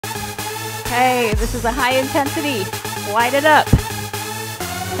Okay, this is a high intensity. Light it up.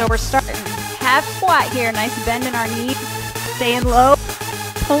 So we're starting half squat here. Nice bend in our knees. Staying low.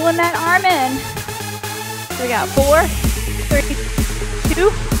 Pulling that arm in. So we got 4, 3, 2.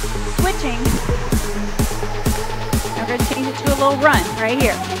 Switching. Now we're going to change it to a little run right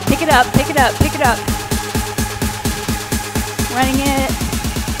here. Pick it up, pick it up, pick it up. Running it.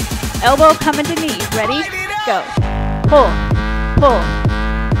 Elbow coming to knee. Ready? Go. Pull. Pull.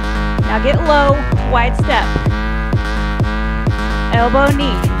 Now get low. Wide step. Elbow,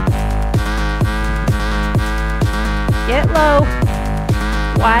 knee. Get low.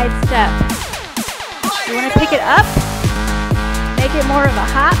 Wide step. You want to pick it up. Make it more of a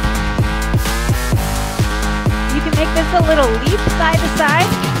hop. You can make this a little leap side to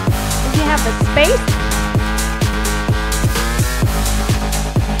side if you have the space.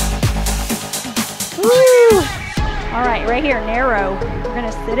 Woo! All right, right here, narrow. We're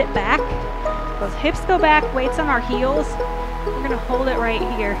gonna sit it back. Those hips go back, weights on our heels. We're gonna hold it right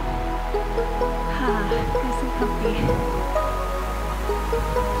here. Nice and comfy.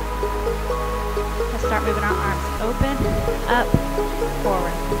 Let's start moving our arms open, up,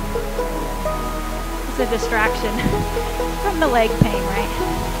 forward. It's a distraction from the leg pain, right?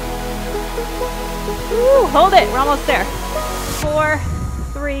 Woo, hold it, we're almost there. 4,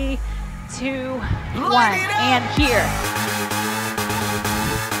 3, 2, 1, and here.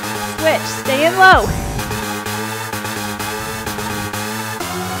 Switch, staying low.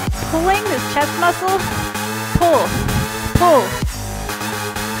 Pulling this chest muscle, pull, pull.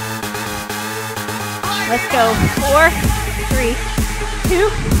 Let's go, 4, 3, 2,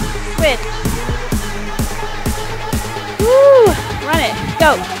 switch. Woo, run it,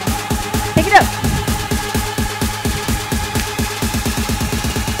 go. Pick it up.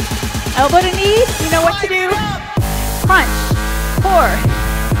 Elbow to knee, you know what to do. Crunch, core,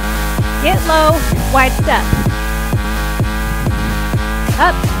 get low, wide step.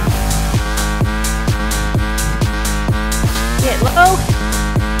 Up, get low.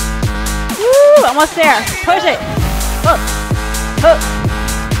 Woo, almost there, push it. Hook, hook,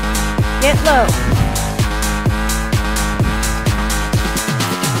 get low.